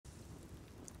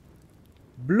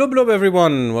Blub blub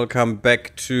everyone, welcome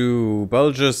back to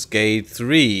Baldurs Gate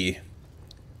 3.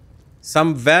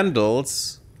 Some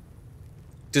vandals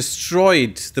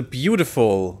destroyed the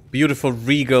beautiful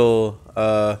regal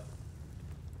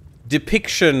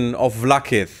depiction of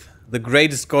Vlakith, the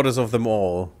greatest goddess of them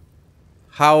all.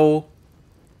 How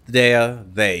dare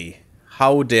they?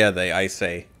 How dare they, I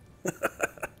say.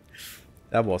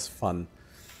 That was fun.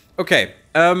 Okay,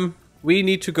 we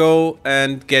need to go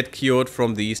and get cured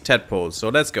from these tadpoles, so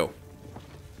let's go.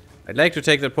 I'd like to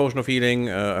take that potion of healing.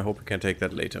 I hope we can take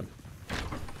that later.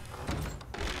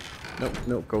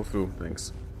 No, go through,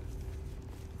 thanks.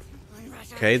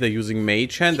 Okay, they're using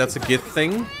Mage Hand, that's a good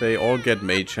thing. They all get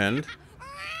Mage Hand.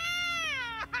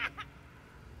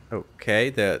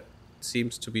 Okay, there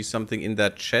seems to be something in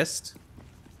that chest.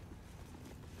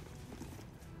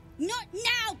 Not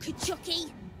now, Kachuki!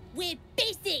 We're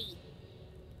busy!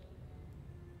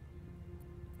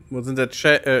 What's in that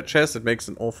chest? It makes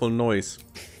an awful noise.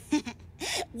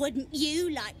 Wouldn't you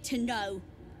like to know?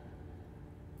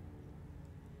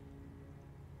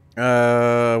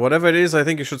 Whatever it is, I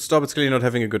think you should stop. It's clearly not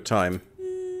having a good time.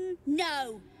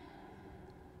 No.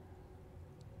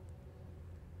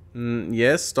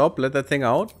 Yes, stop. Let that thing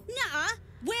out. Nah,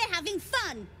 we're having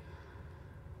fun.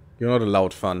 You're not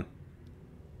allowed fun.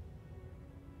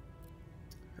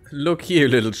 Look here,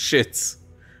 little shits.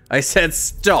 I said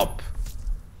stop.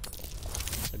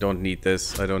 I don't need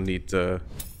this. I don't need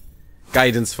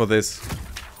guidance for this.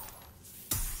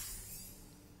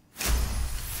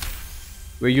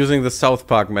 We're using the South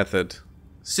Park method.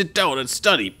 Sit down and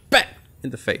study. Bang! In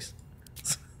the face.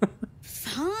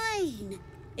 Fine.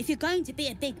 If you're going to be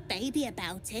a big baby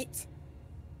about it.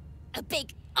 A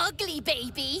big ugly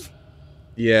baby?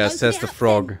 Yeah, Open says it the up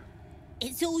frog. then.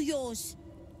 It's all yours.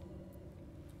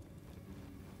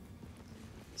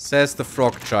 Says the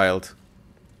frog child.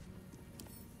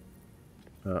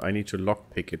 I need to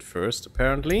lockpick it first,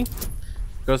 apparently.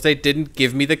 Because they didn't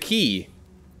give me the key.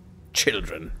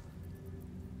 Children.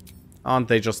 Aren't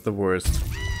they just the worst?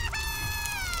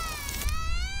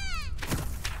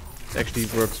 It actually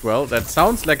works well. That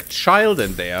sounds like a child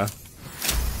in there.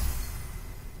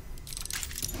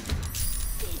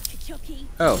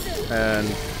 Oh, and...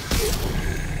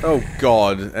 oh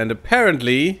god, and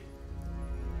apparently...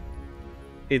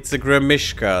 it's a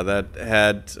Gramishka that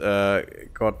had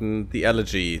gotten the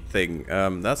allergy thing.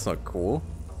 That's not cool.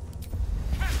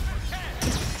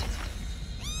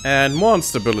 And more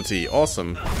instability.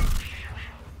 Awesome.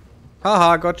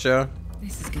 Haha, gotcha.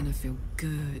 This is gonna feel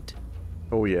good.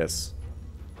 Oh yes.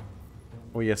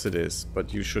 Oh yes it is.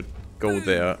 But you should go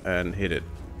there and hit it.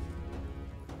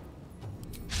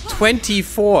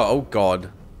 24! Oh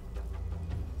god.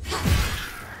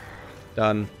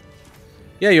 Done.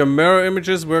 Yeah, your mirror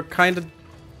images were kinda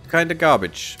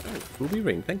garbage. Oh, ruby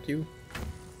ring, thank you.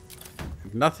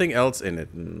 Nothing else in it.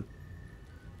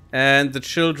 And the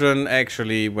children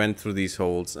actually went through these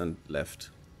holes and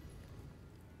left.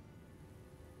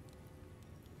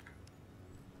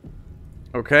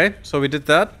 Okay, so we did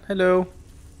that. Hello.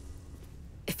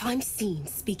 If I'm seen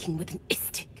speaking with an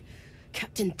Istik,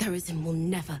 Captain Therazin will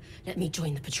never let me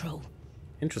join the patrol.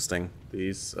 Interesting.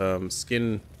 These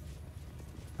skin...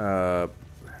 I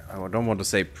don't want to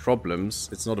say problems.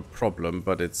 It's not a problem,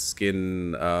 but it's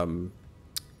skin...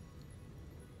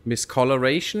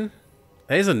 miscoloration?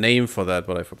 There's a name for that,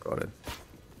 but I forgot it.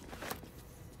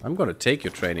 I'm gonna take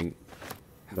your training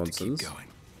nonsense.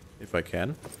 If I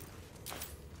can.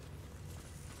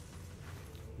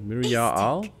 Miria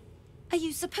Al? Are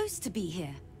you supposed to be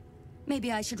here?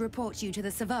 Maybe I should report you to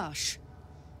the Savage.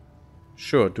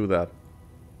 Sure, do that.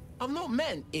 I've not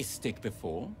met an Istik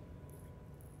before.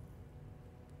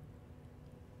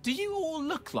 Do you all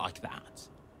look like that?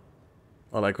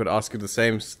 Well, I could ask you the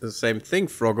same thing,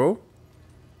 Froggo.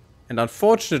 And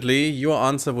unfortunately, your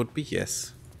answer would be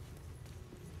yes.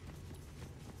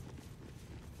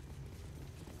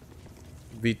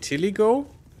 Vitiligo?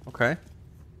 Okay.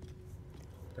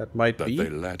 That might be. That they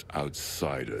let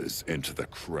outsiders into the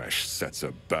crash sets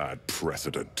a bad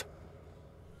precedent.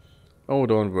 Oh,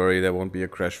 don't worry, there won't be a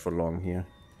crash for long here.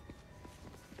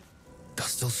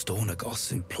 Gustel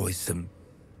Stornagos employs some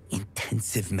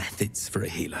intensive methods for a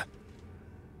healer.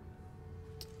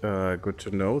 Good to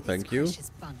know, thank you.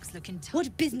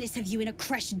 What business have you in a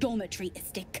crash dormitory,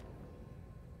 Istik?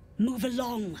 Move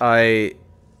along. I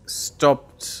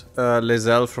stopped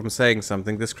Lizelle from saying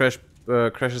something. This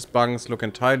Crash's bunks look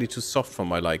entirely too soft for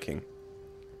my liking.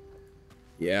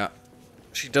 Yeah.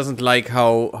 She doesn't like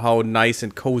how nice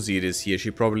and cozy it is here.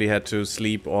 She probably had to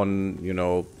sleep on, you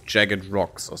know, jagged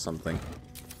rocks or something.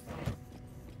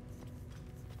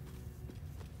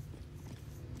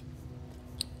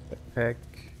 Backpack.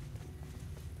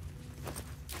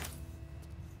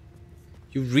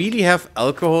 You really have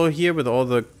alcohol here with all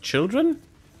the children?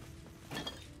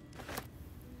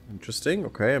 Interesting.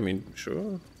 Okay, I mean,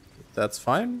 sure. That's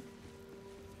fine.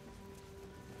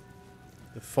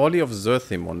 The Folly of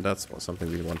Zerthimon. That's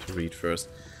something we want to read first.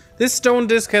 This stone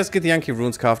disc has Githyanki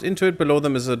runes carved into it. Below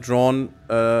them is drawn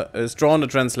a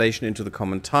translation into the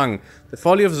common tongue. The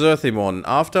Folly of Zerthimon.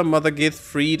 After Mother Gith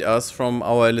freed us from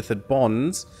our illicit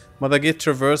bonds, Mother Gith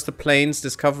traversed the plains,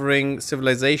 discovering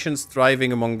civilizations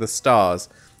thriving among the stars.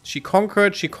 She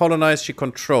conquered, she colonized, she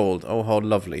controlled. Oh, how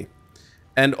lovely.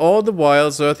 And all the while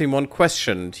Zerthimon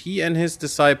questioned. He and his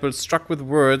disciples, struck with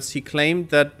words, he claimed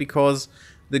that because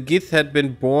the Gith had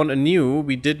been born anew,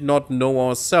 we did not know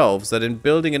ourselves, that in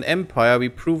building an empire we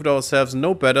proved ourselves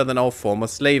no better than our former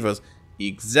slavers.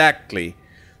 Exactly.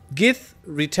 Gith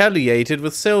retaliated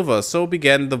with silver, so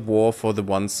began the war for the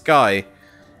one sky.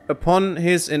 Upon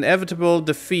his inevitable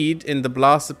defeat in the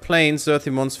blasted plains,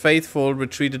 Zerthimon's faithful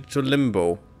retreated to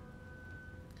Limbo.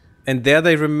 And there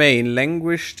they remain,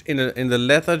 languished in the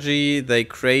lethargy they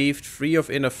craved, free of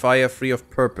inner fire, free of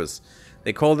purpose.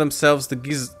 They call themselves the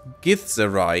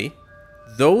Githzerai,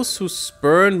 those who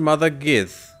spurned Mother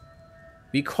Gith.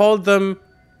 We call them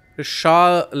the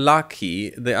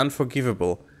Shalaki, the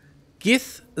Unforgivable.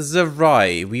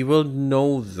 Githzerai, we will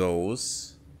know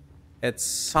those at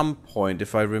some point,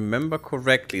 if I remember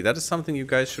correctly. That is something you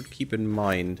guys should keep in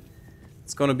mind.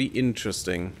 It's gonna be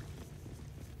interesting.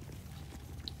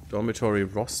 Dormitory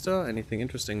roster, anything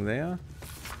interesting there?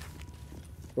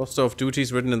 Roster of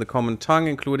duties written in the common tongue,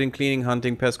 including cleaning,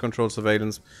 hunting, pest control,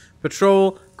 surveillance,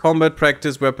 patrol, combat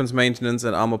practice, weapons maintenance,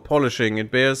 and armor polishing.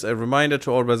 It bears a reminder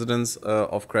to all residents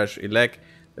of Crash Elec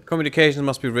that communications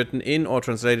must be written in or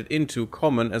translated into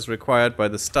common as required by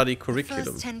the study curriculum.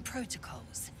 The first 10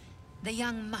 protocols. The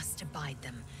young must abide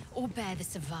them, or bear the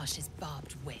Savash's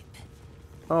barbed whip.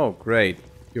 Oh, great.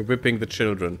 You're whipping the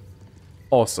children.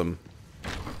 Awesome.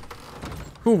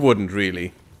 Who wouldn't,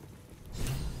 really?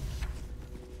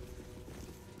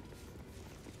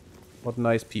 What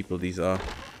nice people these are.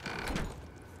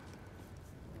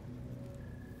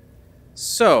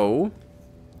 So...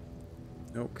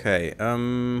 okay,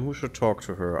 who should talk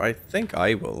to her? I think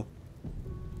I will.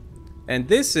 And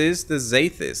this is the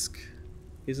Zaithisk.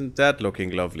 Isn't that looking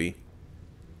lovely?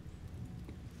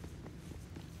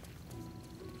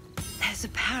 There's a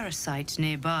parasite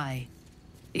nearby.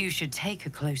 You should take a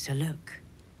closer look.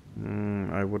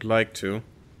 I would like to.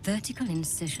 Vertical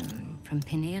incision from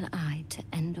pineal eye to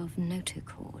end of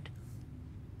notochord.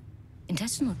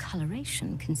 Intestinal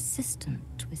coloration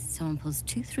consistent with samples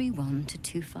 231 to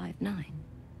 259.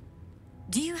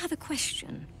 Do you have a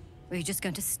question? Or are you just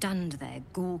going to stand there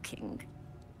gawking?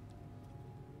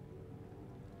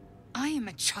 I am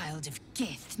a child of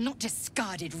Gith, not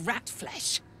discarded rat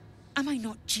flesh. Am I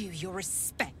not due your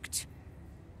respect?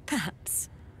 Perhaps.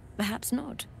 Perhaps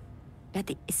not. Let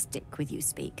the Istik with you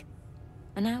speak,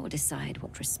 and I will decide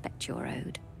what respect you're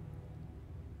owed.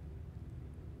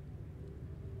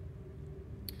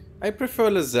 I prefer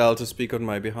Lizelle to speak on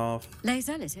my behalf.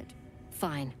 Lae'zel, is it?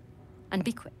 Fine. And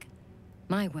be quick.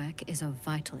 My work is of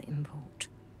vital import.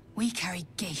 We carry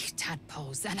Geich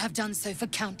tadpoles and have done so for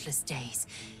countless days,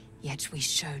 yet we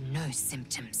show no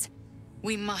symptoms.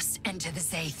 We must enter the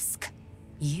Zaithsk.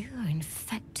 You are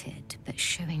infected, but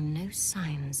showing no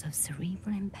signs of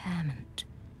cerebral impairment.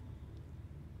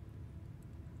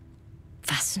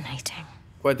 Fascinating.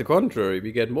 Quite the contrary,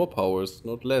 we get more powers,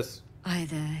 not less.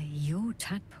 Either your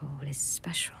tadpole is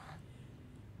special,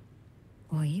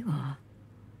 or you are.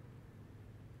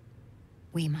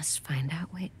 We must find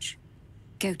out which.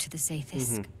 Go to the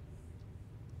Zaithisk.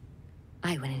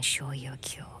 I will ensure you're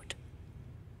cured.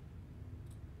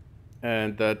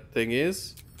 And that thing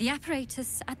is? The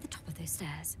apparatus at the top of those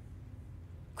stairs.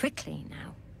 Quickly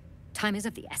now. Time is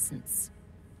of the essence.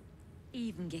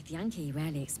 Even Githyanki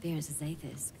rarely experiences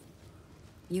Zaithisk.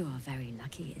 You are very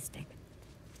lucky, Istik.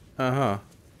 Uh-huh.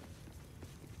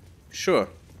 Sure.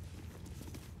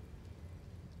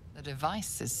 The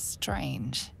device is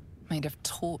strange. Made of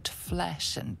taut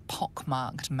flesh and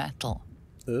pockmarked metal.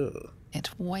 Ugh. It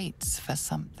waits for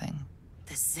something.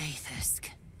 The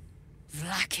Zaithisk.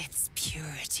 Vlaakith's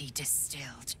purity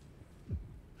distilled.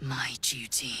 My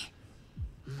duty.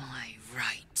 My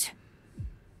right.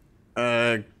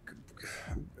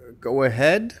 Go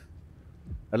ahead.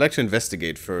 I'd like to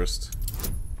investigate first.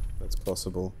 That's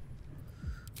possible.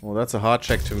 Well, that's a hard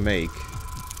check to make.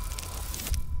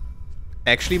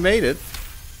 Actually made it.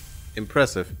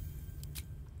 Impressive.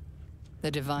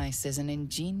 The device is an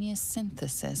ingenious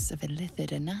synthesis of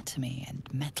illithid anatomy and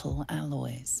metal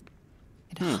alloys.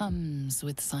 It hums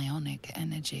with psionic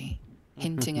energy,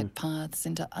 hinting at paths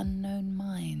into unknown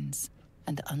minds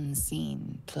and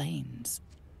unseen planes.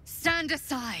 Stand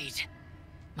aside.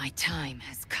 My time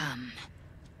has come.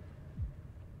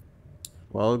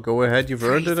 Well, go ahead. You've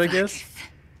earned it, I guess.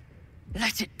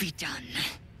 Let it be done.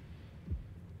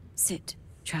 Sit,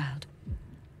 child.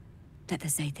 Let the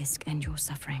Zaithisk end your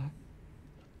suffering.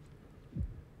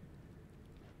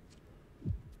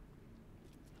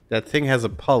 That thing has a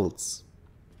pulse.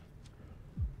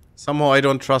 Somehow I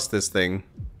don't trust this thing.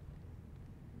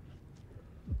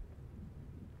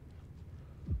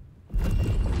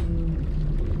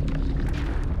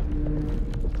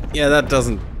 Yeah, that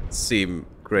doesn't seem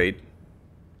great.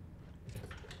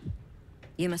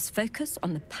 You must focus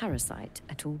on the parasite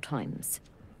at all times.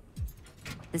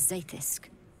 The Zaithisk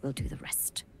will do the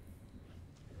rest.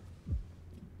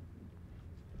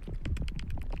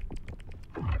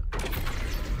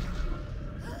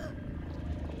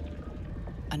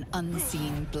 An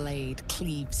unseen blade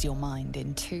cleaves your mind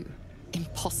in two.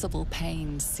 Impossible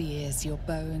pain sears your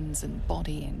bones and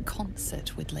body in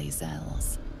concert with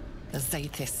Lae'zel's. The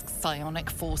Zaithisk's psionic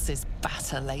forces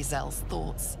batter Lae'zel's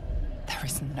thoughts. There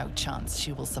is no chance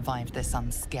she will survive this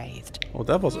unscathed. Oh,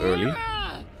 that was early.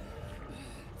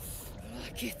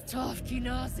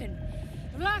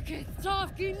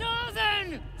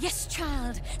 Yes,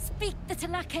 child. Speak the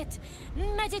Talakit.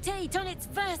 Meditate on its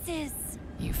verses.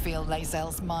 You feel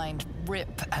Lae'zel's mind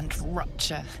rip and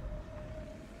rupture.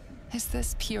 Is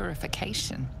this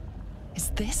purification? Is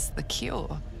this the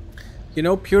cure? You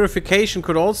know, purification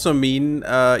could also mean,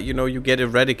 you know, you get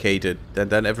eradicated.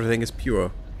 Then everything is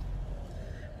pure.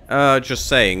 Just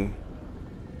saying.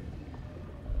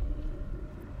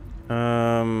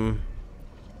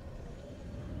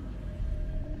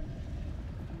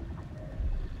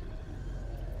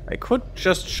 I could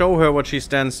just show her what she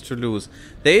stands to lose.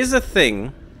 There is a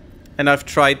thing, and I've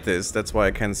tried this, that's why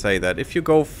I can say that. If you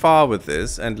go far with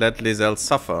this and let Lae'zel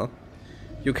suffer,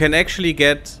 you can actually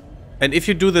get, and if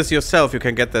you do this yourself, you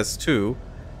can get this too,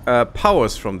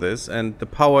 powers from this. And the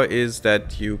power is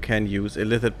that you can use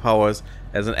illicit powers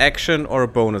as an action or a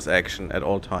bonus action at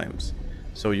all times.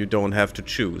 So you don't have to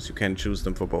choose. You can choose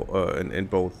them for in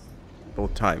both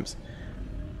times.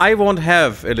 I won't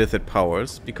have illicit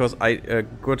powers because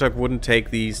Gurtak wouldn't take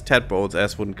these tadpoles,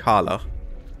 as wouldn't Karlach.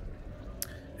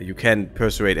 You can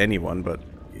persuade anyone, but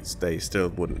they still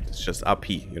wouldn't. It's just AP,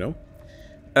 you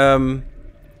know.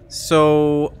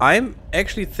 So I'm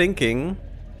actually thinking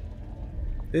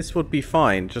this would be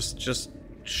fine. Just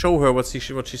show her what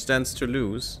she stands to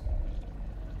lose.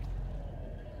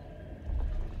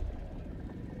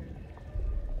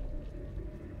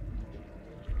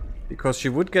 Because she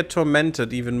would get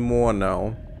tormented even more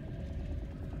now.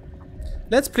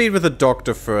 Let's plead with the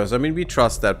doctor first. I mean, we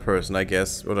trust that person, I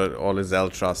guess. Or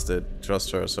Lae'zel trust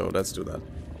her, so let's do that.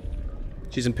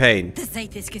 She's in pain. The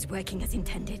Zaithisk is working as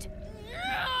intended.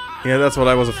 Yeah, that's what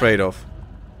I was afraid of.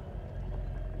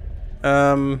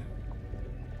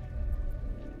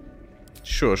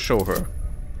 Sure, show her.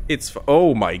 It's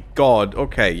oh my god.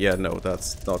 Okay, yeah, no,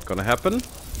 that's not gonna happen.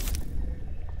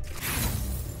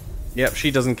 Yep,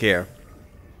 she doesn't care.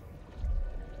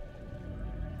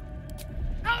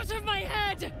 Out of my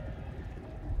head!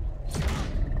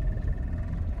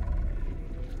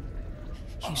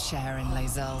 You share in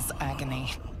Lae'zel's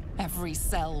agony. Every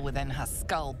cell within her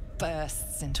skull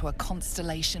bursts into a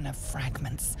constellation of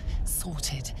fragments,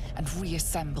 sorted and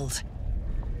reassembled.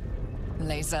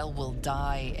 Lae'zel will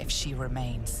die if she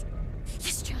remains.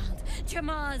 Yes, child.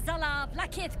 Jamar, Zala,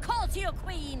 Blackith, call to your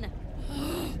queen!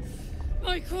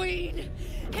 My queen!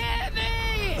 Hear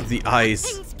me! The eyes.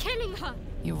 Thing's killing her!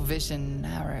 Your vision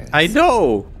narrows. I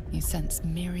know! You sense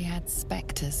myriad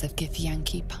specters of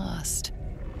Githyanki past.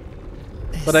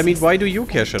 But I mean, why do you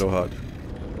care, Shadowheart?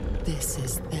 This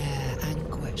is their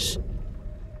anguish.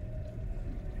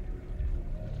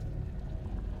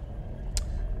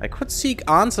 I could seek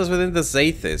answers within the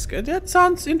Zaithisk. That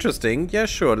sounds interesting. Yeah,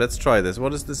 sure, let's try this.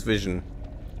 What is this vision?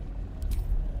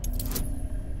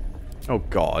 Oh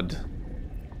god.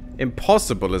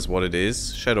 Impossible is what it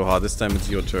is. Shadowheart, this time it's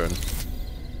your turn.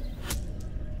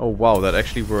 Oh wow, that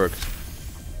actually worked.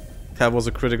 That was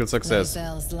a critical success.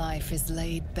 Lae'zel's life is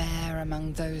laid bare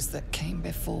among those that came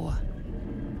before.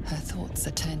 Her thoughts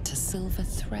are turned to silver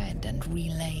thread and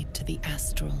relayed to the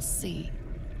astral sea.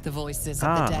 The voices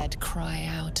of the dead cry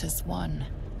out as one.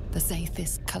 The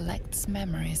Zaithisk collects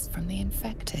memories from the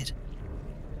infected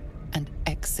and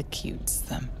executes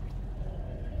them.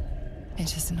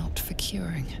 It is not for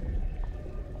curing.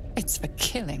 It's for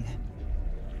killing.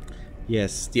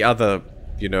 Yes, the other,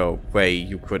 you know, way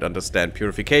you could understand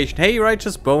purification. Hey,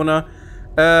 righteous boner.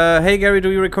 Hey Gary, do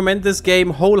you recommend this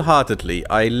game wholeheartedly?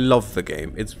 I love the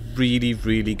game. It's really,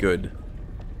 really good.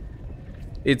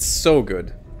 It's so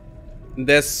good.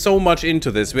 There's so much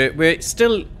into this. We're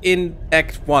still in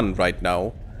Act 1 right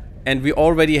now. And we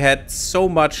already had so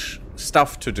much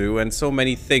stuff to do and so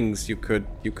many things you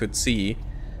could see.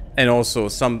 And also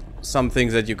some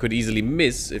things that you could easily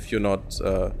miss if you're not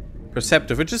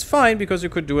perceptive, which is fine because you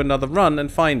could do another run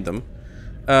and find them.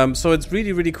 So it's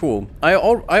really, really cool. I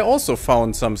also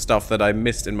found some stuff that I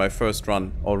missed in my first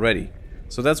run already.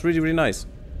 So that's really, really nice.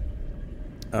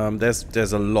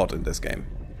 There's a lot in this game.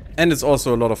 And it's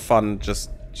also a lot of fun,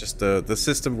 just the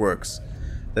system works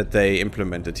that they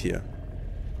implemented here.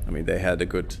 I mean, they had a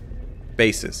good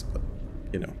basis, but,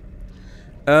 you know.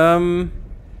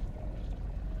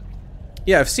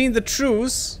 Yeah, I've seen the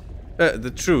truth,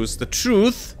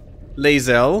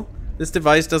 Lae'zel. This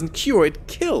device doesn't cure, it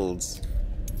kills.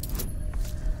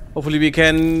 Hopefully we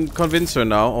can convince her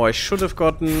now. Oh, I should have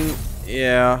gotten...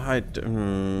 Yeah,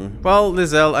 Well,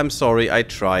 Lae'zel, I'm sorry, I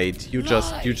tried. You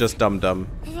just dumb.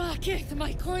 Blackith,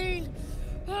 my queen!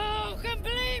 Oh,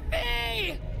 complete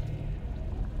me!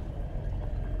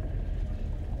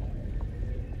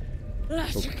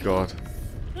 Oh god.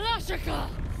 Lashika!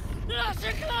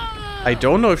 I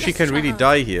don't know if she can really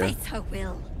die here. Face her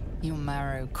will. Your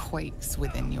marrow quakes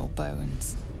within your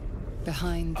bones.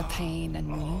 Behind the pain, a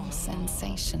new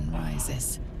sensation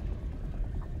rises.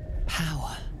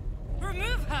 Power.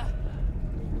 Remove her!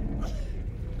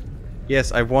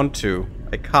 Yes, I want to.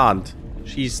 I can't.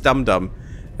 She's dumb.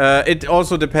 It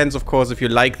also depends, of course, if you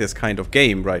like this kind of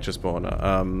game, Righteous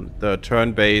Spawner. The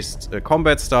turn-based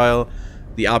combat style,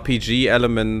 the RPG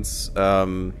elements.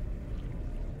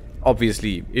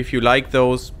 Obviously, if you like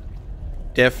those,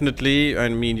 definitely. I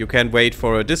mean, you can wait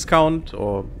for a discount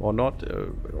or not.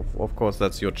 Of course,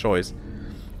 that's your choice.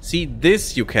 See,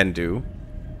 this you can do.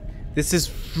 This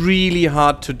is really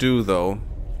hard to do, though.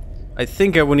 I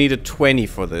think I will need a 20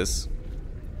 for this.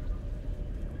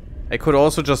 I could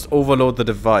also just overload the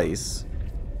device.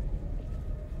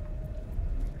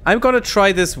 I'm gonna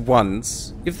try this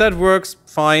once. If that works,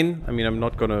 fine. I mean, I'm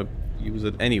not gonna use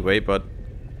it anyway, but...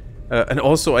 and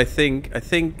also, I think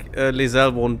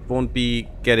Lae'zel won't be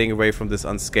getting away from this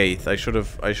unscathed. I should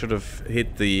have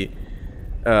hit the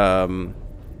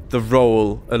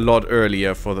roll a lot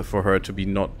earlier for her to be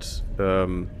not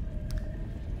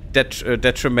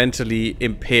detrimentally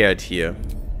impaired here.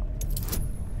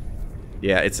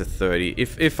 Yeah, it's a 30.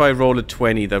 If I roll a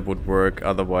 20, that would work.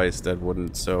 Otherwise, that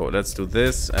wouldn't. So let's do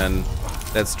this and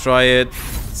let's try it.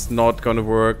 It's not gonna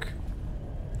work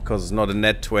because it's not a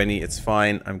net 20. It's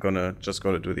fine. I'm just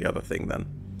gonna do the other thing then.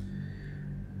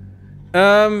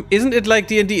 Isn't it like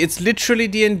D&D? It's literally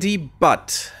D&D,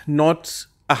 but not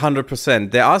 100%.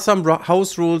 There are some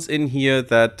house rules in here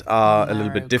that are a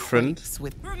little bit different.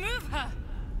 Remove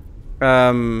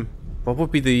her! What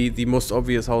would be the most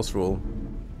obvious house rule?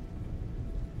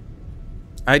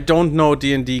 I don't know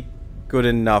D&D good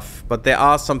enough, but there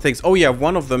are some things. Oh yeah,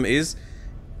 one of them is,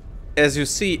 as you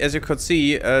could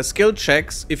see, skill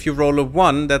checks. If you roll a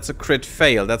 1, that's a crit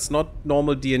fail. That's not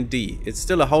normal D&D. It's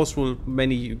still a house rule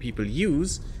many people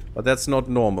use, but that's not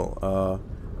normal.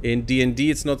 In D&D,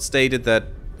 it's not stated that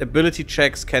ability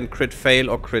checks can crit fail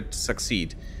or crit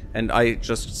succeed. And I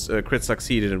just crit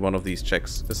succeeded in one of these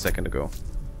checks a second ago.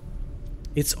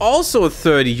 It's also a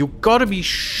 30. You gotta be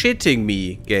shitting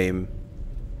me, game.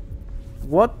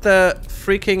 What the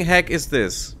freaking heck is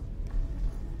this?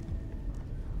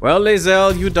 Well,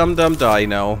 Lae'zel, you dumb die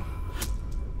now.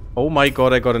 Oh my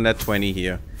god, I got a net 20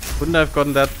 here. Couldn't I have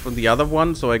gotten that from the other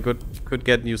one so I could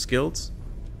get new skills?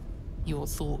 Your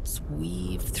thoughts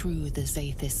weave through the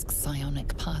Zaithisk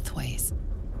psionic pathways,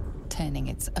 turning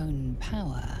its own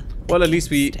power. Well, at least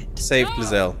we saved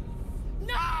Lae'zel.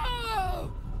 No!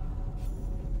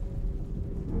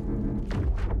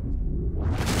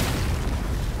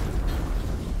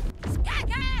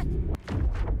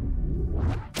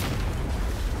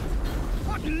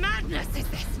 What madness is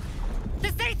this? The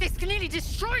Zaithisk nearly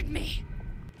destroyed me.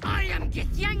 I am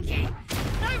Githyanki.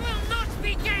 I will not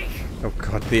be gay. Oh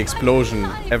god, the explosion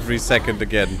every second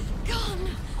again. Gone.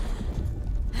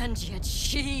 And yet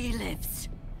she lives.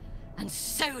 And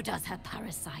so does her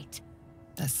parasite.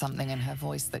 There's something in her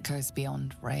voice that goes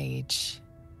beyond rage.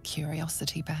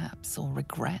 Curiosity, perhaps, or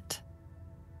regret.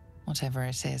 Whatever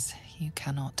it is, you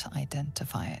cannot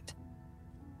identify it.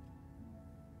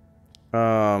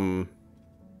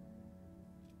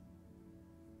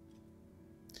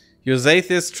 Your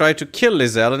Zaithisk tried to kill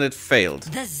Lae'zel and it failed.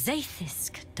 The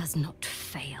Zaithisk does not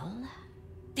fail.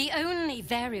 The only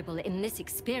variable in this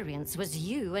experience was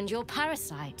you and your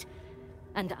parasite.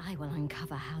 And I will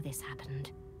uncover how this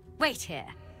happened. Wait here.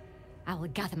 I will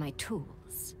gather my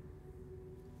tools.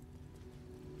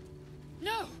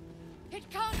 No! It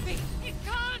can't be! It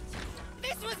can't!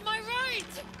 This was my right!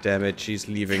 Damn it, she's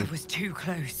leaving. It was too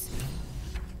close.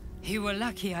 You were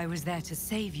lucky I was there to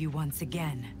save you once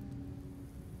again.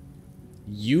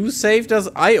 You saved us?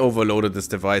 I overloaded this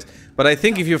device. But I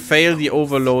think if you fail the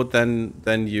overload, then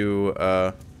you,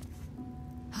 I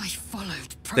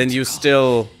followed protocol. then you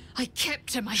still... I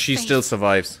kept to my She faith. still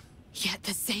survives. Yet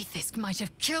the Zaithisk might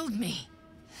have killed me.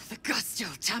 The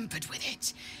Gustil tampered with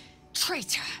it.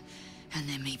 Traitor. And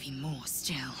there may be more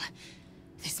still.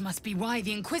 This must be why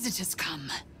the Inquisitors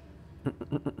come.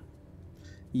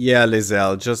 Yeah,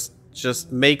 Lizelle,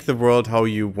 just make the world how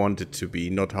you want it to be,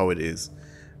 not how it is.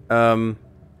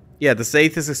 Yeah, the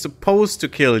Zaithis is supposed to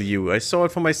kill you. I saw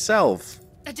it for myself.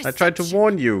 I tried to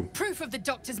warn you. Proof of the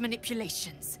Doctor's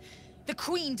manipulations. The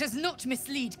Queen does not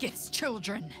mislead Gith's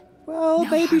children. Well, now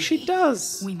maybe hurry. she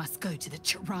does. We must go to the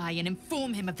Chirai and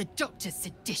inform him of the Doctor's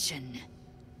sedition.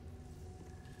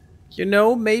 You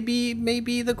know, maybe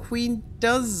the Queen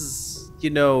does, you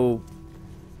know,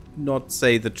 not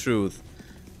say the truth.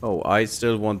 Oh, I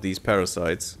still want these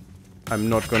parasites. I'm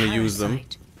not gonna use them.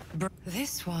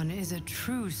 This one is a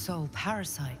true soul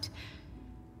parasite.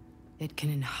 It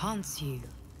can enhance you.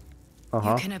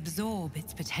 You can absorb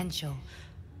its potential.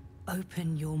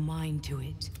 Open your mind to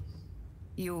it.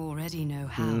 You already know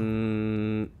how.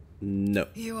 No.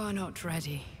 You are not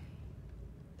ready.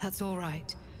 That's all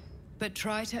right. But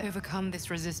try to overcome this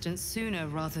resistance sooner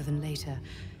rather than later.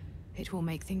 It will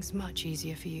make things much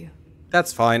easier for you.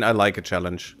 That's fine. I like a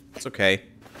challenge. It's okay.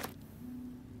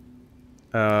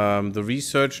 The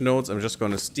research notes, I'm just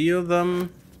gonna steal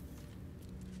them.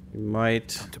 We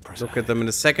might look at them in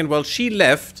a second. Well, she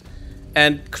left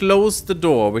and closed the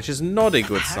door, which is not a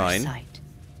good sign.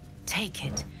 Take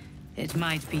it. It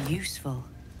might be useful.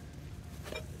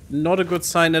 Not a good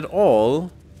sign at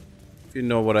all, if you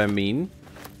know what I mean.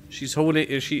 She's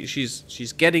holding.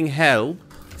 She's getting help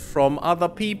from other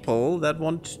people that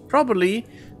want probably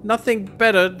nothing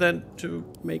better than to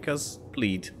make us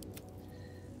bleed.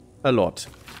 A lot.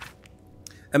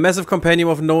 A massive compendium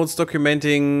of notes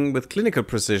documenting with clinical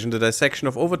precision the dissection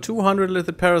of over 200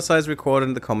 lithid parasites recorded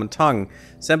in the common tongue.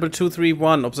 Sample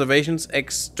 231. Observations.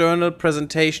 External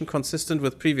presentation consistent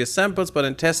with previous samples, but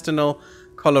intestinal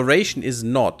coloration is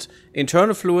not.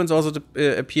 Internal fluids also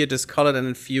appear discolored and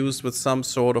infused with some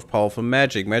sort of powerful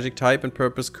magic. Magic type and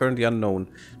purpose currently unknown.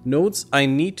 Notes. I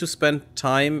need to spend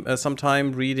some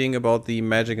time reading about the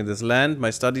magic in this land. My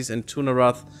studies in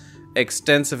Tunarath,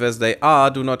 extensive as they are,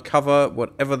 do not cover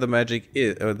whatever the magic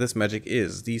is, this magic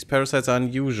is. These parasites are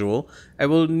unusual. I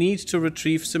will need to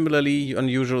retrieve similarly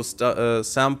unusual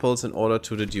samples in order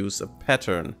to deduce a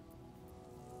pattern.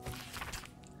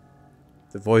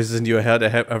 The voices in your head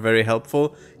are very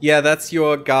helpful. Yeah, that's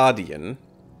your guardian.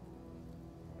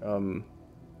 Of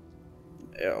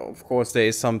course, there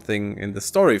is something in the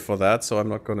story for that, so I'm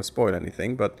not going to spoil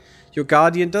anything, but your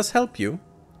guardian does help you.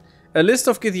 A list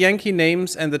of Githyanki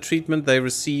names and the treatment they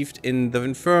received in the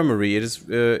infirmary. It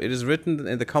is written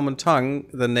in the common tongue.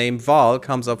 The name Val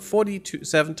comes up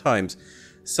 47 times.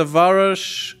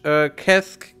 Savarash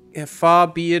Kethk, far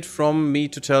be it from me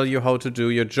to tell you how to do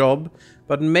your job,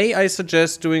 but may I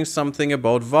suggest doing something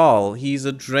about Val? He's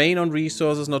a drain on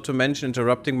resources, not to mention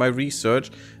interrupting my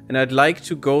research, and I'd like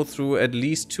to go through at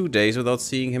least 2 days without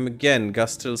seeing him again.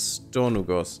 Gustil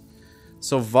Stornugos.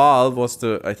 So Val was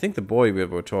I think the boy we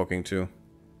were talking to.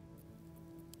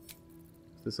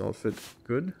 Is this outfit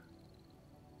good?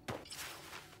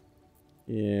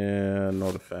 Yeah,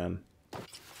 not a fan.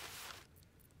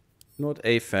 Not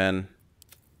a fan.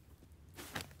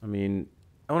 I mean,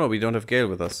 oh no, we don't have Gale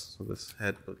with us, so this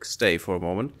head will stay for a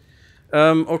moment.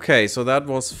 Okay, so that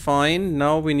was fine.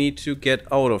 Now we need to get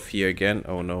out of here again.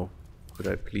 Oh no, could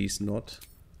I please not?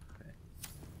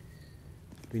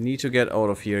 We need to get out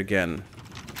of here again.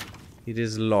 It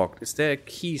is locked. Is there a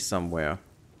key somewhere?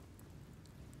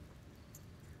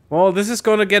 Well, this is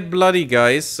gonna get bloody,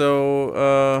 guys,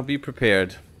 so be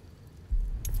prepared.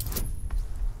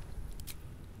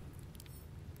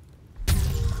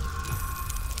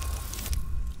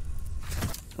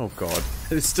 Oh god.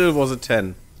 It still was a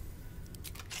 10.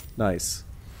 Nice.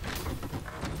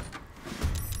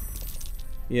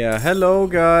 Yeah, hello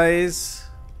guys.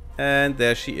 And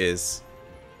there she is.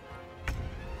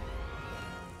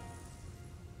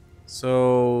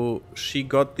 So she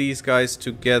got these guys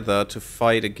together to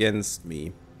fight against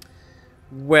me.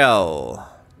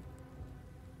 Well,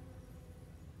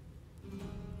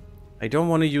 I don't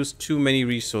want to use too many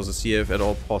resources here if at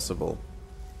all possible.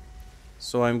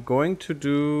 So I'm going to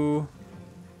do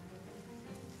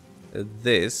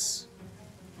this.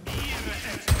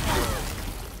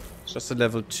 Just a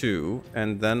level 2.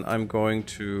 And then I'm going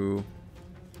to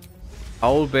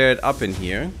owlbear it up in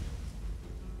here.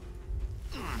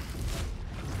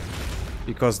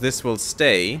 Because this will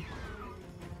stay.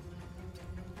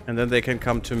 And then they can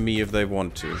come to me if they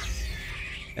want to.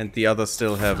 And the others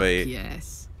still have a...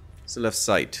 Yes. Still have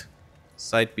sight.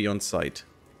 Sight beyond sight.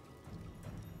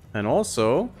 And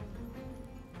also...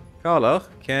 Karlach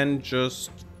can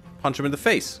just punch him in the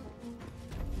face.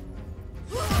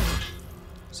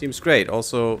 Seems great.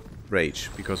 Also, rage,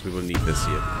 because we will need this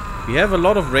here. We have a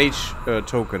lot of rage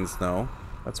tokens now.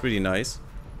 That's really nice.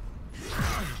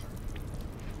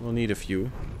 We'll need a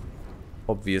few.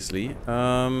 Obviously.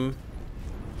 There.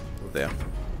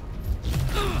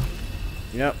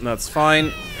 Yep, that's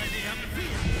fine.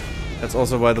 That's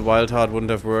also why the wild heart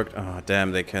wouldn't have worked. Ah,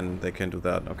 damn, they can do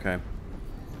that. Okay.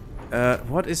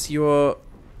 What is your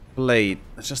blade?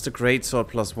 It's just a great sword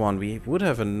 +1. We would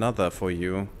have another for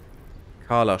you.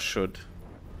 Karla should.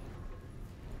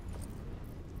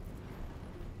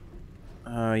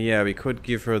 Yeah, we could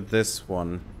give her this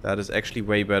one. That is actually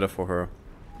way better for her.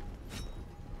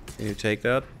 Can you take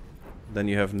that? Then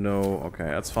you have no... Okay,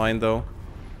 that's fine though.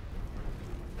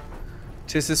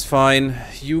 This is fine.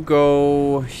 You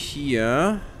go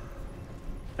here.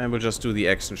 And we'll just do the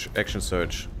action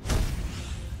search.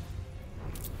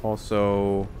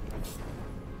 Also...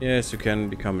 Yes, you can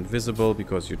become invisible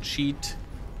because you cheat.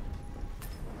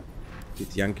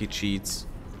 Githyanki cheats.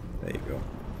 There you go.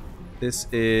 This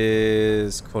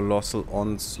is Colossal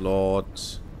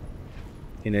Onslaught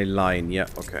in a line. Yeah,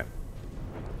 okay.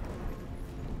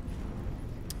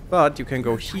 But you can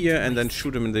go here and then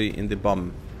shoot him in the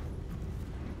bum.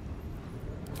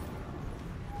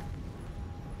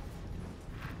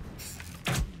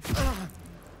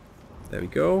 There we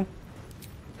go.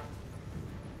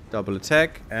 Double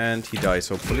attack and he dies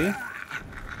hopefully.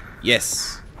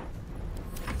 Yes.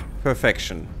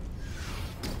 Perfection.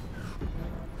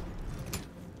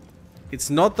 It's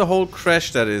not the whole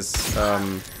crash that is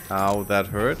ow, that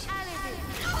hurt.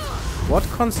 What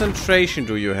concentration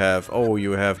do you have? Oh,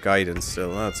 you have guidance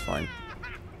still. That's fine.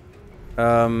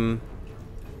 What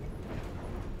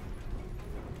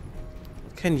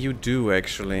can you do,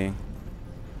 actually?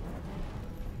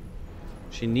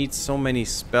 She needs so many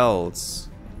spells.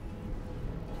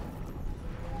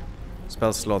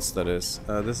 Spell slots, that is.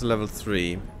 This is level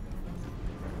 3.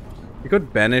 You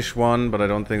could banish one, but I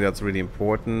don't think that's really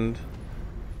important.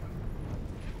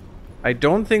 I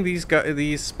don't think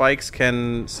these spikes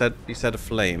can be set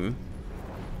aflame.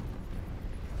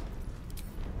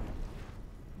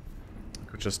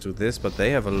 I could just do this, but they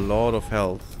have a lot of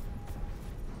health.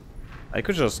 I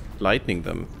could just lightning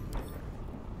them.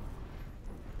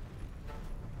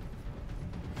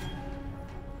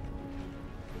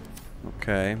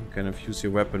 Okay, can infuse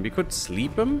your weapon. We could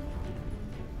sleep him.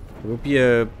 It would be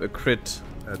a crit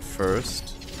at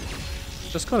first.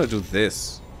 Just gonna do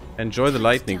this. Enjoy the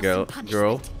lightning, girl.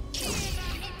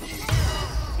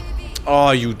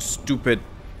 Oh, you stupid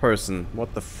person.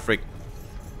 What the frick?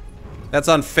 That's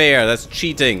unfair. That's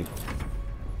cheating.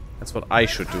 That's what I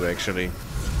should do, actually.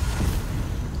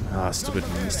 Ah, stupid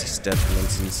Misty Step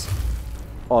nonsense.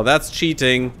 Oh, that's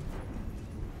cheating.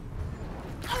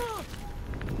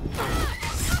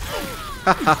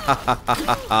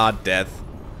 Death.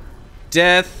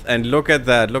 Death. And look at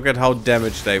that. Look at how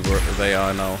damaged they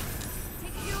are now.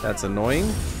 That's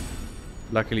annoying.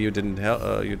 Luckily you didn't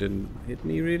hit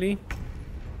me, really.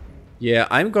 Yeah,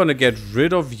 I'm gonna get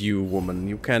rid of you, woman.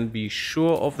 You can be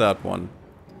sure of that one.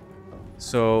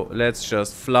 So let's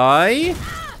just fly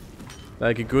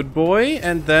like a good boy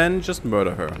and then just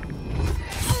murder her.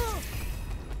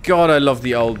 God, I love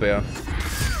the owlbear.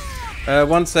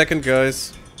 1 second,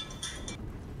 guys.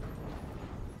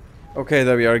 Okay,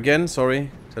 there we are again. Sorry,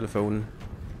 telephone.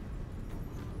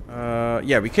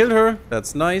 Yeah, we killed her.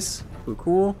 That's nice.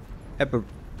 Cool.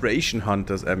 Aberration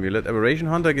Hunter's Amulet. Aberration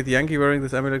Hunter, Githyanki wearing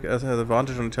this amulet has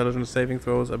advantage on intelligence saving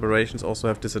throws. Aberrations also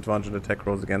have disadvantage on attack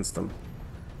rolls against them.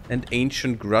 And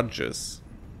Ancient Grudges.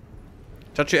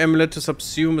 Touch your amulet to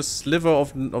subsume a sliver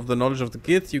of the knowledge of the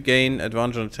Gith. You gain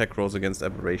advantage on attack rolls against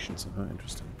aberrations.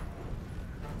 Interesting.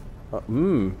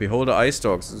 Beholder Ice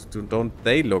Dogs. Don't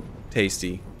they look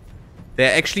tasty?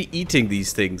 They're actually eating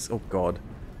these things. Oh god.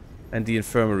 And the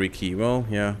infirmary key. Well,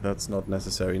 yeah, that's not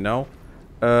necessary now.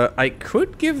 I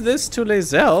could give this to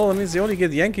Lae'zel. I mean, it's the only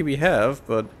Githyanki we have,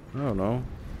 but I don't know.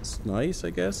 It's nice,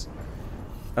 I guess.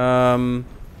 Who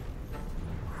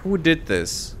did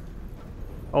this?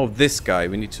 Oh, this guy.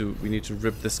 We need to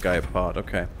rip this guy apart.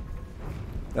 Okay.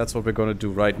 That's what we're gonna do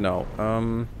right now.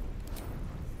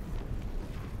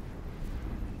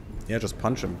 Yeah, just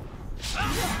punch him.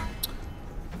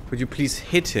 Could you please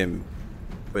hit him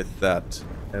with that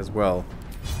as well?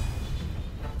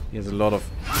 He has a lot of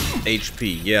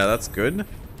HP. Yeah, that's good.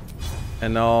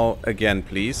 And now, again,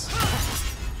 please.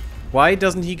 Why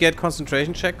doesn't he get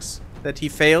concentration checks? That he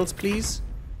fails, please?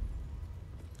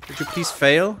 Could you please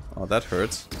fail? Oh, that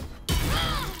hurts.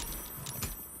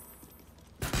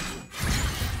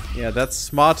 Yeah, that's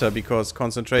smarter because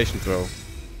concentration throw.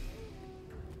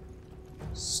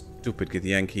 Stupid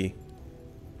Githyanki.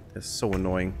 They're so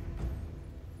annoying.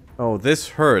 Oh, this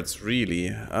hurts, really.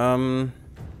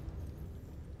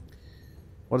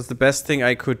 What is the best thing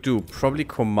I could do? Probably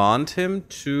command him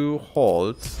to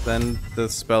halt, then the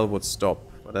spell would stop.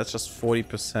 But that's just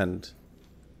 40%.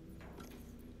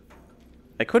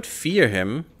 I could fear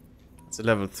him. It's a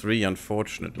level 3,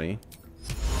 unfortunately.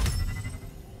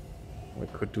 I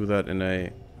could do that in a...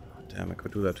 Oh, damn, I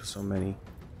could do that to so many.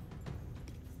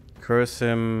 Curse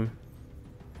him.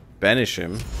 Banish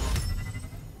him.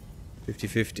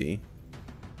 50-50.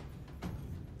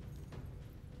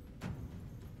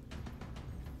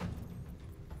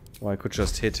 Or I could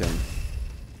just hit him.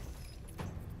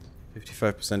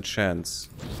 55% chance.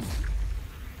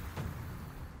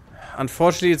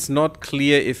 Unfortunately, it's not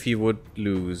clear if he would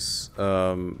lose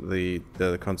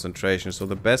the concentration. So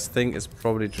the best thing is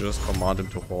probably to just command him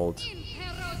to halt.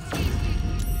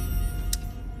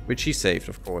 Which he saved,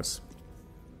 of course.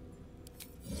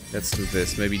 Let's do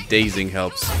this. Maybe dazing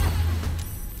helps.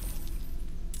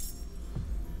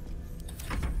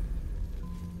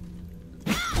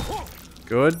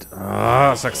 Good.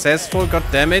 Ah, successful. God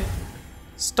damn it.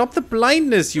 Stop the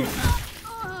blindness, you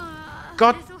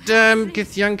goddamn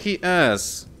Githyanki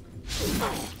ass.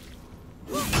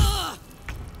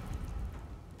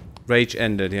 Rage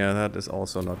ended. Yeah, that is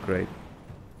also not great.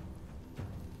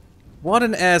 What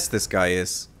an ass this guy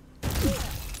is.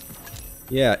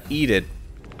 Yeah, eat it.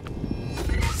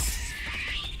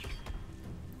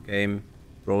 Game.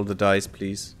 Roll the dice,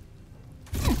 please.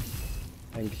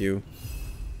 Thank you.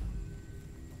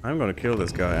 I'm gonna kill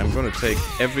this guy. I'm gonna take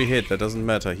every hit. That doesn't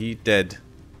matter. He dead.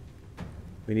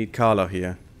 We need Carla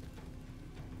here.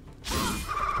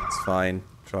 It's fine.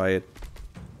 Try it.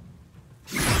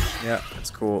 Yeah, it's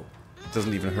cool. It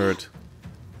doesn't even hurt.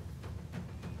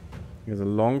 Here's a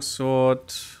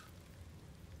longsword.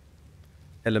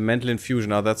 Elemental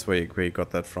infusion. Oh, that's where you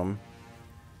got that from.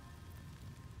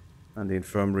 And the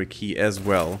infirmary key as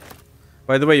well.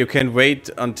 By the way, you can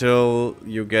wait until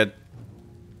you get,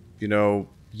 you know,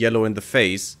 yellow in the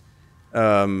face.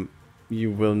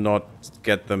 You will not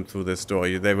get them through this door.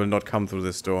 They will not come through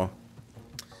this door.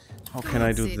 How can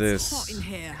I do this?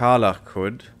 Carla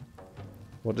could.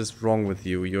 What is wrong with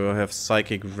you? You have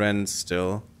psychic rend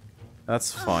still.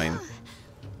 That's fine.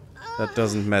 That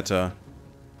doesn't matter.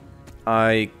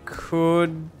 I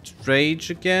could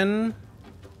rage again.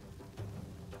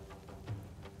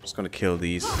 I'm just gonna kill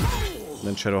these. And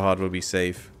then Shadowheart will be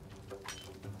safe.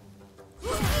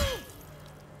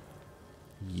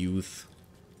 Youth.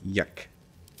 Yuck.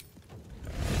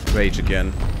 Rage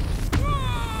again.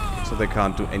 So they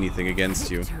can't do anything against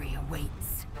you.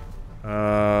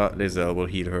 Lizelle will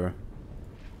heal her.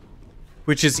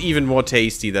 Which is even more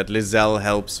tasty that Lizelle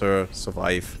helps her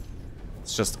survive.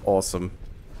 It's just awesome.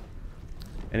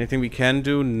 Anything we can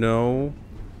do? No.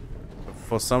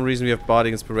 For some reason we have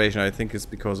Bardic Inspiration. I think it's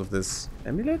because of this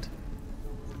amulet?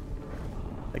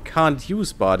 I can't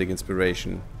use Bardic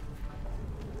Inspiration.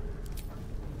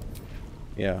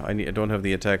 Yeah, I don't have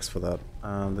the attacks for that.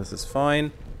 This is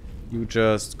fine. You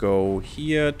just go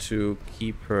here to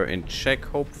keep her in check,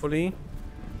 hopefully.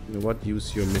 You know what?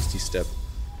 Use your Misty Step.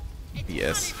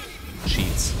 BS.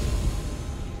 Cheats.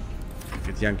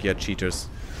 Githyanki are cheaters.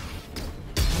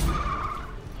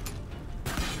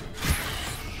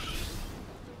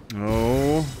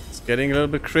 Oh, it's getting a little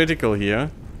bit critical here.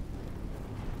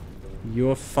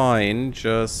 You're fine,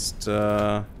 just...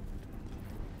 I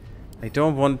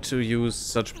don't want to use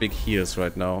such big heals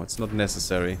right now. It's not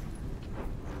necessary.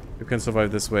 You can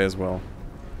survive this way as well.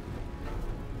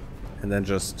 And then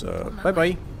just,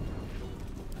 bye-bye.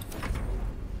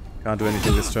 Can't do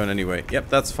anything this turn anyway. Yep,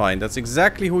 that's fine. That's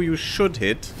exactly who you should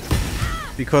hit.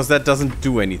 Because that doesn't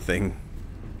do anything.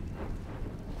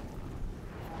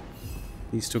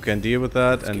 These two can deal with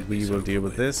that, and we will deal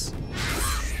with this.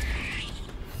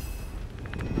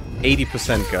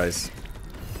 80%, guys.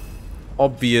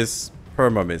 Obvious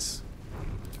perma-miss.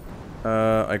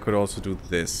 I could also do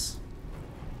this.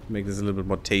 Make this a little bit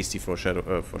more tasty for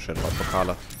for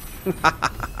Carla.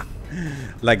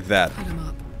 Like that.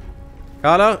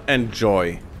 Carla,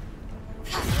 enjoy.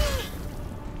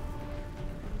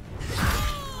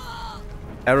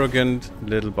 Arrogant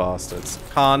little bastards.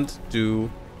 Can't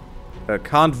do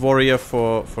can't warrior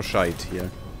for shite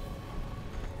here.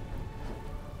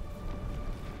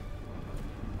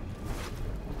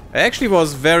 I actually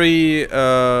was very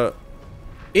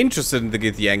interested in the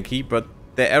Githyanki, but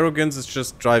their arrogance is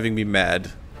just driving me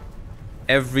mad.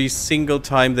 Every single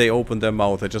time they open their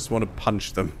mouth, I just want to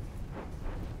punch them.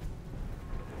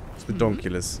 It's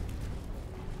ridiculous.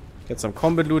 Get some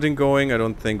combat looting going. I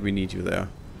don't think we need you there.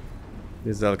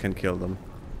 Lizelle can kill them.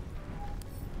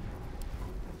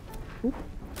 Oop.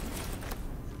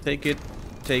 Take it.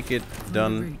 Take it.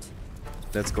 Done.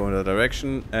 Let's go in that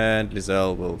direction, and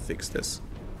Lizelle will fix this.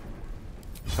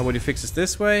 How would you fix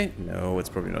this way? No, it's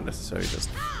probably not necessary. Just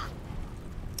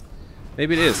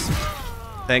maybe it is.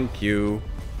 Thank you.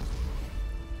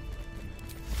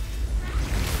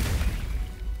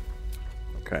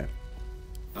 Okay.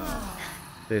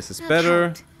 This is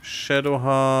better.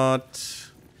 Shadowheart.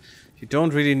 You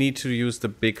don't really need to use the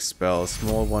big spell.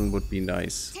 Small one would be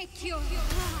nice.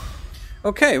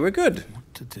 Okay, we're good.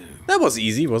 What to do? That was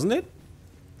easy, wasn't it?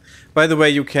 By the way,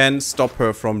 you can stop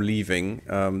her from leaving.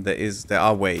 There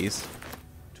are ways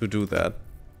to do that.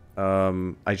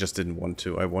 I just didn't want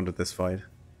to. I wanted this fight.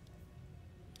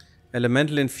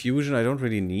 Elemental infusion I don't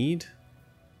really need.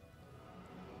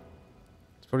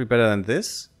 It's probably better than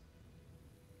this.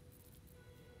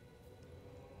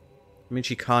 I mean,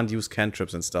 she can't use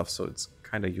cantrips and stuff, so it's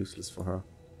kind of useless for her.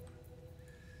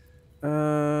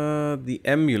 The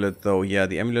amulet, though. Yeah,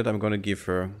 the amulet I'm gonna give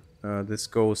her. This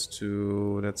goes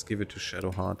to... Let's give it to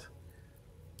Shadowheart.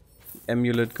 The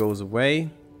amulet goes away. I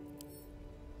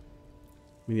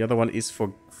mean, the other one is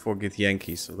for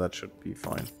Githyanki, so that should be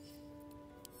fine.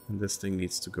 And this thing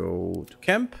needs to go to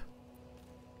camp.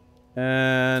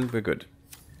 And we're good.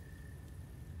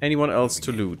 Anyone else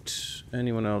to loot?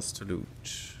 Anyone else to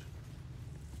loot?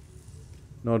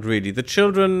 Not really. The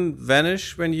children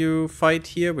vanish when you fight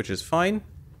here, which is fine.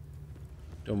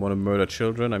 Don't want to murder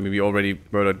children. I mean, we already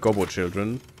murdered Gobbo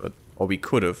children, but or we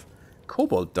could have.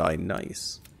 Kobold die,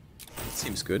 nice. That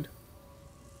seems good.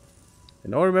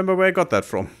 And I remember where I got that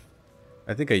from.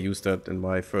 I think I used that in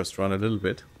my first run a little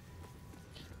bit.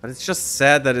 But it's just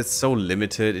sad that it's so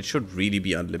limited. It should really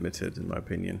be unlimited, in my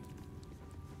opinion.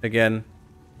 Again,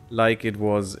 like it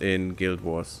was in Guild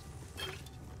Wars.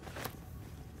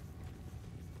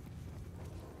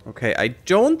 Okay, I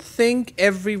don't think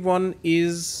everyone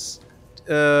is...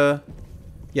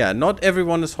 yeah, not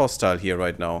everyone is hostile here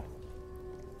right now.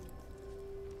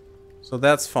 So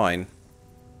that's fine.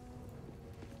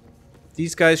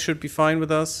 These guys should be fine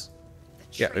with us.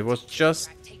 Yeah, it was just...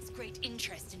 takes great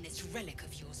interest in this relic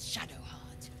of yours,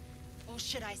 Shadowheart. Or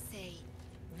should I say,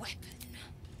 weapon.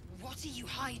 What are you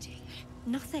hiding?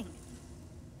 Nothing.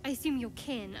 I assume your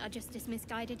kin are just as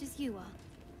misguided as you are.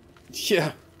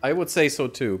 Yeah, I would say so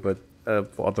too, but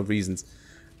for other reasons.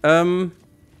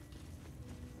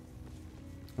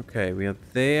 Okay, we are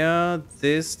there.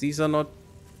 These are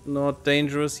not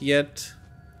dangerous yet.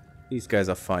 These guys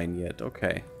are fine yet.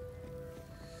 Okay.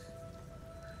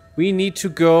 We need to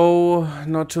go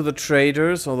not to the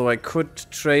traders, although I could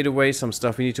trade away some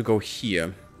stuff. We need to go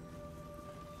here.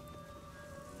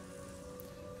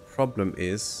 Problem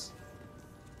is,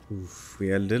 oof,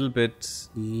 we are a little bit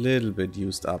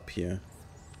used up here.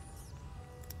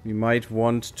 We might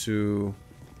want to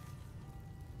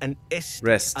An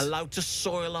rest. allowed to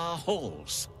soil our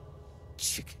halls.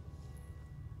 Chicken.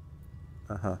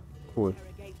 Cool.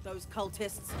 Interrogate those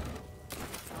cultists.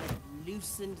 I've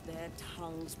loosened their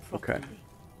tongues properly. Okay.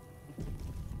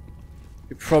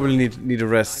 We probably need a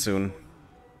rest soon.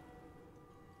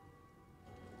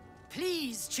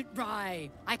 Please,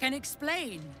 Chitrai, I can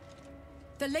explain.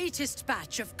 The latest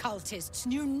batch of cultists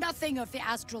knew nothing of the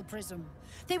Astral Prism.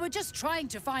 They were just trying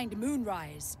to find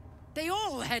Moonrise. They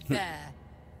all head there.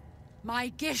 My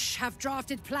Gish have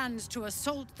drafted plans to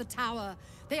assault the tower.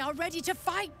 They are ready to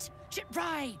fight,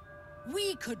 Chitrai.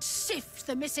 We could sift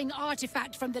the missing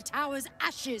artifact from the tower's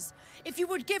ashes if you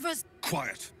would give us...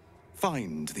 Quiet.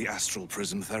 Find the Astral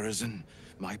Prism, Therazin.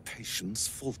 My patience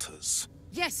falters.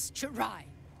 Yes, Chitrai.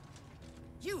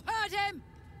 You heard him!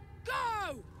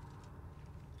 Go!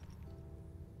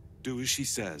 Do as she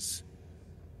says.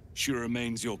 She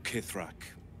remains your Kithrak.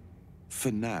 For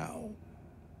now.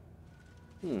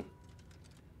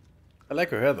 I like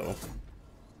her hair though.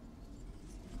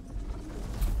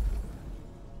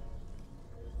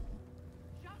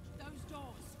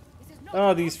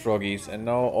 Ah, these froggies. And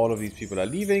now all of these people are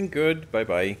leaving. Good.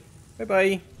 Bye-bye.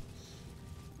 Bye-bye.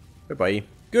 Bye-bye.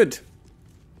 Good.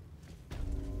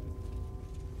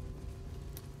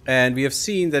 And we have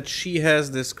seen that she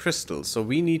has this crystal. So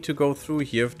we need to go through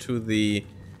here to the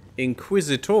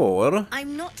Inquisitor.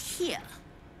 I'm not here.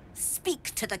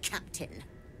 Speak to the captain.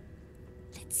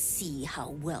 see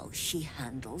how well she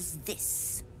handles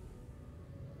this.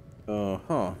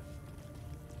 Uh-huh.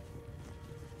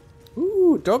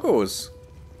 Ooh, doggos.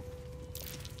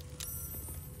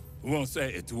 Once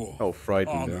ate a dwarf. Oh,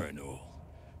 frightened. Armor and all.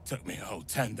 Took me a whole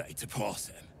 10 days to pass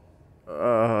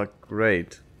him.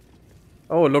 Great.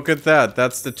 Oh, look at that.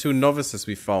 That's the 2 novices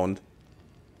we found.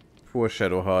 Poor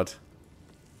Shadowheart.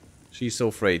 She's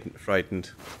so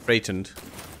frightened.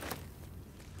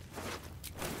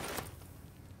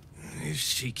 If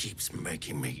she keeps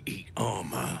making me eat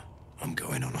armor, I'm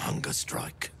going on a hunger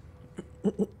strike.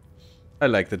 I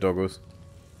like the doggos.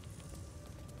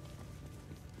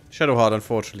 Shadowheart,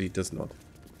 unfortunately, does not.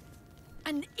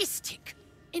 An Istik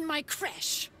in my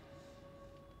creche.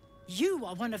 You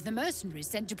are one of the mercenaries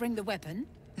sent to bring the weapon.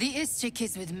 The Istik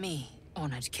is with me,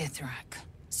 honored Kithrak.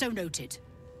 So noted.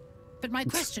 But my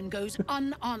question goes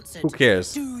unanswered. Who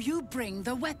cares? Do you bring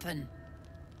the weapon?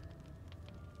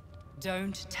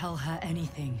 Don't tell her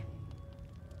anything.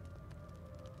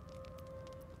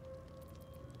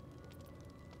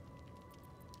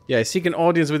 Yeah, I seek an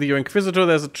audience with your Inquisitor.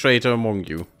 There's a traitor among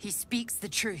you. He speaks the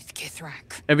truth,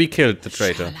 Kithrak. And we killed the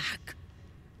traitor. Sherlock,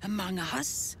 among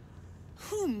us?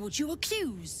 Whom would you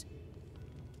accuse?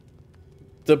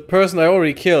 The person I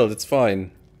already killed, it's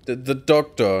fine. The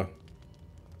doctor.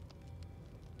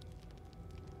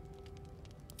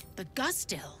 The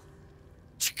Gustil?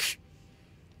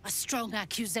 A strong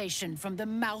accusation from the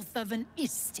mouth of an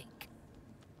Istik.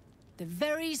 The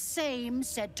very same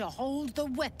said to hold the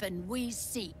weapon we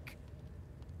seek.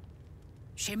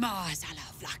 Shema Zala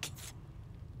Vlakith.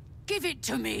 Give it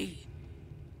to me!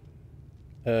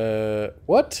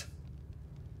 What?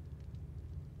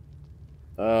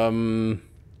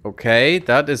 Okay,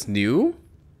 that is new.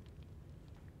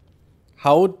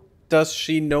 How does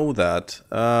she know that?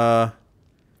 I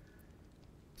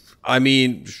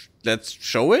mean, let's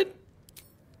show it?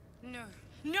 No,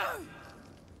 no!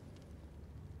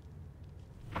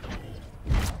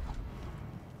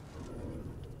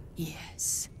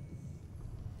 Yes.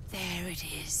 There it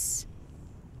is.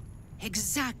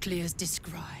 Exactly as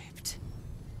described.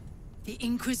 The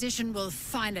Inquisition will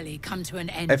finally come to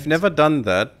an end. I've never done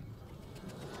that.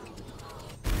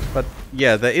 But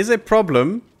yeah, there is a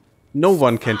problem. No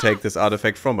one can take this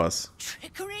artifact from us.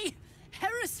 Trickery?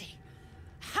 Heresy?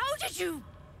 How did you...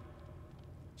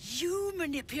 You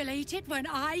manipulate it when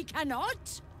I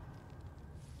cannot?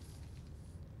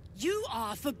 You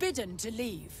are forbidden to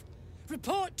leave.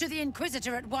 Report to the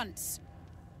Inquisitor at once.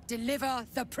 Deliver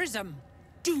the prism.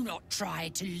 Do not try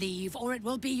to leave, or it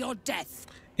will be your death.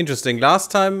 Interesting.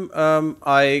 Last time,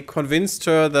 I convinced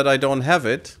her that I don't have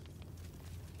it.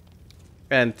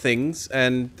 And things.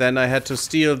 And then I had to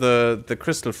steal the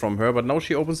crystal from her. But now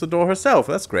she opens the door herself.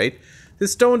 That's great.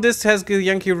 This stone disc has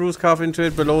Yankee rules carved into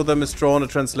it. Below them is drawn a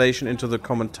translation into the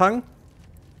common tongue.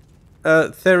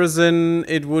 Therazin,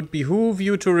 it would behoove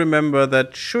you to remember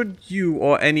that should you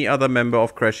or any other member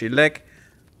of Crash Elect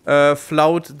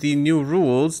flout the new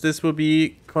rules, this will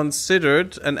be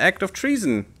considered an act of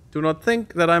treason. Do not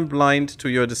think that I'm blind to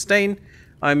your disdain.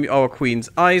 I'm our Queen's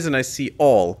eyes and I see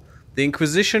all. The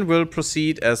Inquisition will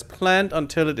proceed as planned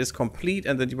until it is complete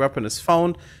and the weapon is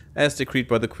found as decreed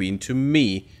by the Queen to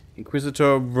me.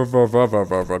 Inquisitor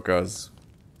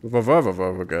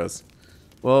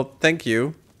Well, thank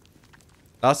you.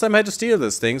 Last time I had to steal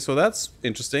this thing, so that's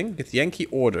interesting. Get Yankee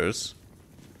orders.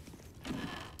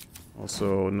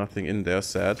 Also, nothing in there,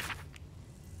 sad.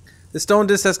 The stone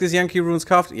disc has Githyanki runes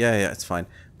carved. Yeah, it's fine.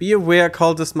 Be aware,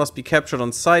 cultists must be captured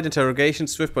on site. Interrogation,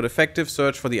 swift but effective.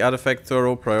 Search for the artifact,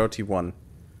 thorough, priority 1.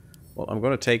 Well, I'm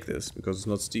gonna take this, because it's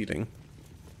not stealing.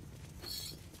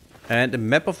 And a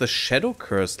map of the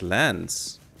Shadow-Cursed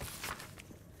lands.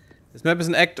 This map is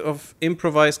an act of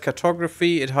improvised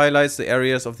cartography. It highlights the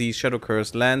areas of these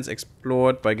Shadow-Cursed lands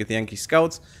explored by Githyanki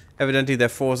scouts. Evidently, their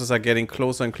forces are getting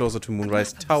closer and closer to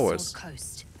Moonrise Towers.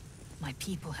 Coast. My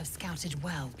people have scouted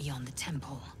well beyond the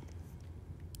temple.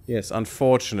 Yes,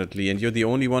 unfortunately, and you're the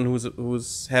only one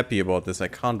who's happy about this. I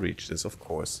can't reach this, of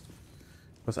course.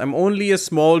 Because I'm only a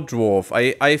small dwarf.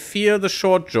 I fear the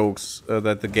short jokes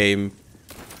that the game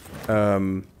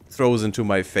throws into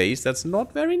my face. That's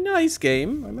not very nice,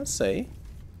 game, I must say.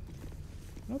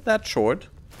 Not that short.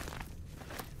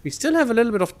 We still have a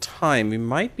little bit of time. We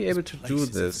might be able to do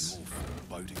this.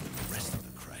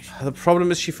 The problem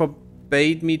is she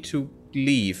forbade me to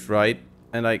leave, right?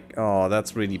 And oh,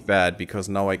 that's really bad because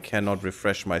now I cannot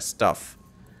refresh my stuff.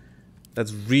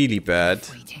 That's really bad.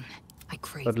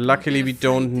 But luckily we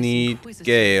don't need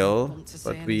Gale.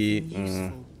 But we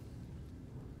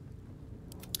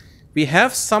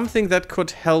have something that could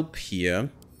help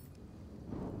here.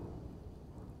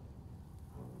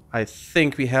 I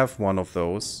think we have one of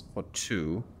those. Or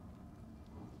two.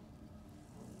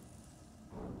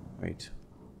 Wait.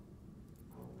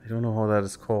 I don't know how that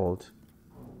is called.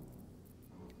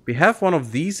 We have one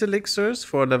of these elixirs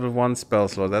for a level 1 spell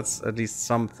slot. That's at least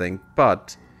something.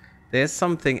 But there's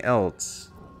something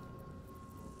else.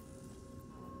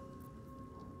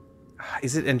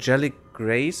 Is it Angelic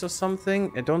Grace or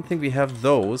something? I don't think we have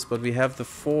those, but we have the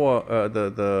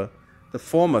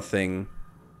former thing.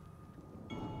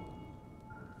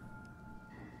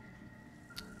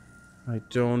 I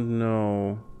don't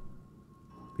know.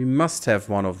 We must have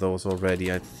one of those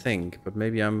already, I think, but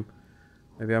maybe I'm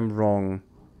wrong.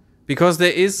 Because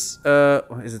there is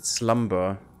it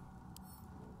Slumber?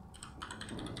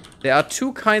 There are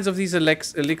two kinds of these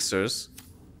elixirs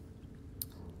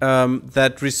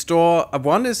that restore.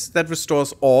 One is that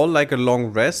restores all, like a long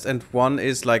rest, and one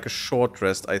is like a short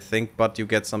rest, I think, but you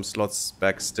get some slots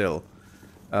back still.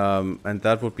 And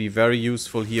that would be very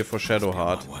useful here for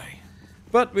Shadowheart.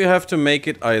 But we have to make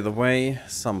it either way,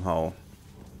 somehow.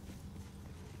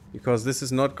 Because this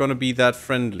is not gonna be that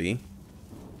friendly.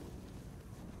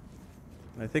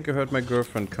 I think I heard my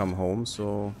girlfriend come home,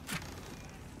 so...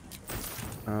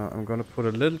 I'm gonna put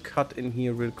a little cut in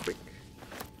here real quick.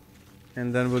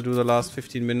 And then we'll do the last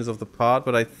 15 minutes of the part,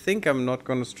 but I think I'm not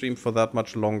gonna stream for that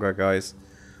much longer, guys.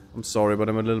 I'm sorry, but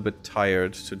I'm a little bit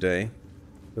tired today.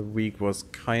 The week was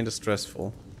kinda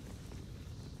stressful.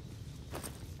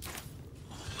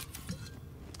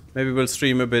 Maybe we'll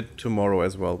stream a bit tomorrow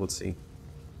as well, we'll see.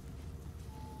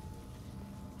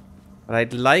 But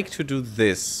I'd like to do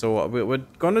this, so we're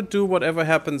gonna do whatever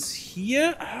happens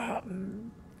here.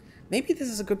 Maybe this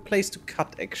is a good place to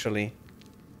cut, actually.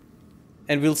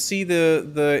 And we'll see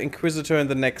the Inquisitor in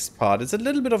the next part. It's a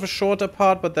little bit of a shorter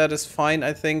part, but that is fine,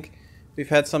 I think. We've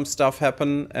had some stuff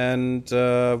happen, and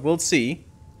we'll see.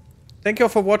 Thank you all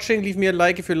for watching. Leave me a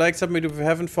like if you like something. If you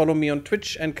haven't, follow me on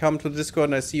Twitch and come to the Discord,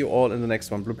 and I see you all in the next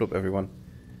one. Bloop bloop, everyone.